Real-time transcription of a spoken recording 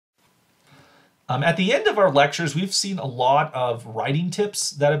At the end of our lectures, we've seen a lot of writing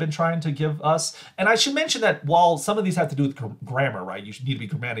tips that have been trying to give us. And I should mention that while some of these have to do with grammar, right? You need to be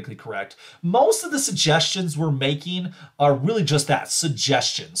grammatically correct. Most of the suggestions we're making are really just that,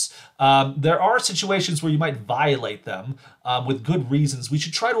 suggestions. There are situations where you might violate them with good reasons. We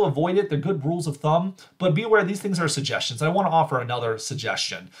should try to avoid it. They're good rules of thumb, but be aware these things are suggestions. I want to offer another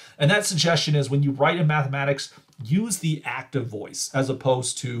suggestion. And that suggestion is when you write in mathematics, use the active voice as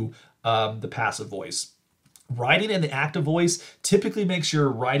opposed to the passive voice. Writing in the active voice typically makes your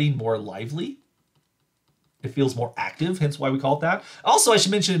writing more lively. It feels more active, hence why we call it that. Also, I should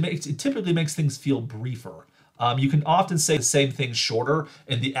mention it typically makes things feel briefer. You can often say the same thing shorter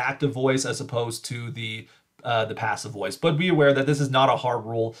in the active voice as opposed to the passive voice. But be aware that this is not a hard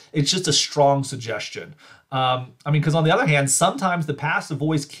rule. It's just a strong suggestion. Because on the other hand, sometimes the passive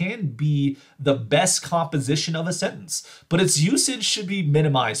voice can be the best composition of a sentence, but its usage should be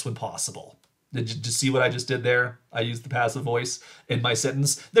minimized when possible. Did you just see what I just did there? I used the passive voice in my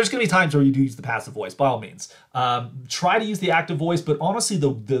sentence. There's going to be times where you do use the passive voice, by all means. Try to use the active voice, but honestly,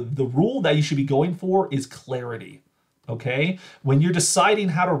 the rule that you should be going for is clarity. Okay? When you're deciding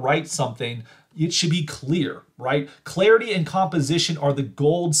how to write something, it should be clear, right? Clarity and composition are the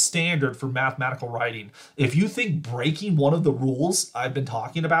gold standard for mathematical writing. If you think breaking one of the rules I've been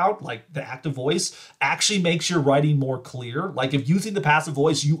talking about, like the active voice, actually makes your writing more clear, like if using the passive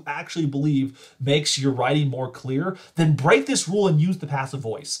voice you actually believe makes your writing more clear, then break this rule and use the passive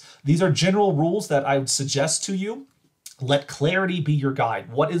voice. These are general rules that I would suggest to you. Let clarity be your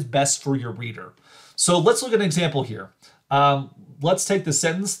guide. What is best for your reader? So let's look at an example here. Let's take the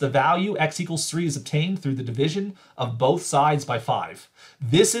sentence, the value x equals 3 is obtained through the division of both sides by 5.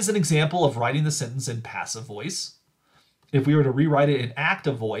 This is an example of writing the sentence in passive voice. If we were to rewrite it in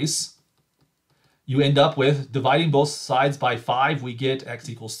active voice, you end up with dividing both sides by 5, we get x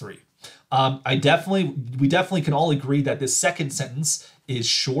equals 3. We definitely can all agree that this second sentence is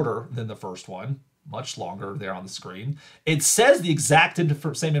shorter than the first one. Much longer there on the screen. It says the exact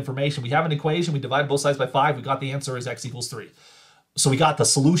same information. We have an equation, we divide both sides by 5, we got the answer is x equals 3. So we got the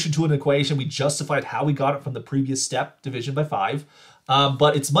solution to an equation, we justified how we got it from the previous step, division by 5,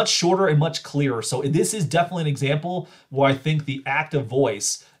 but it's much shorter and much clearer. So this is definitely an example where I think the active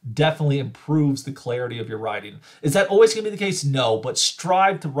voice definitely improves the clarity of your writing. Is that always going to be the case? No, but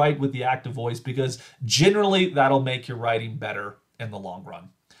strive to write with the active voice because generally that'll make your writing better in the long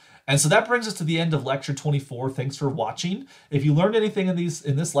run. And so that brings us to the end of lecture 24. Thanks for watching. If you learned anything in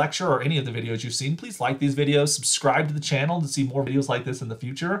this lecture or any of the videos you've seen, please like these videos, subscribe to the channel to see more videos like this in the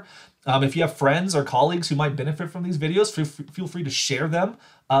future. If you have friends or colleagues who might benefit from these videos, feel free to share them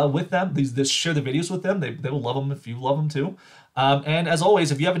with them. Share the videos with them. They will love them if you love them too. And as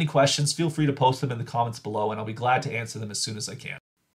always, if you have any questions, feel free to post them in the comments below, and I'll be glad to answer them as soon as I can.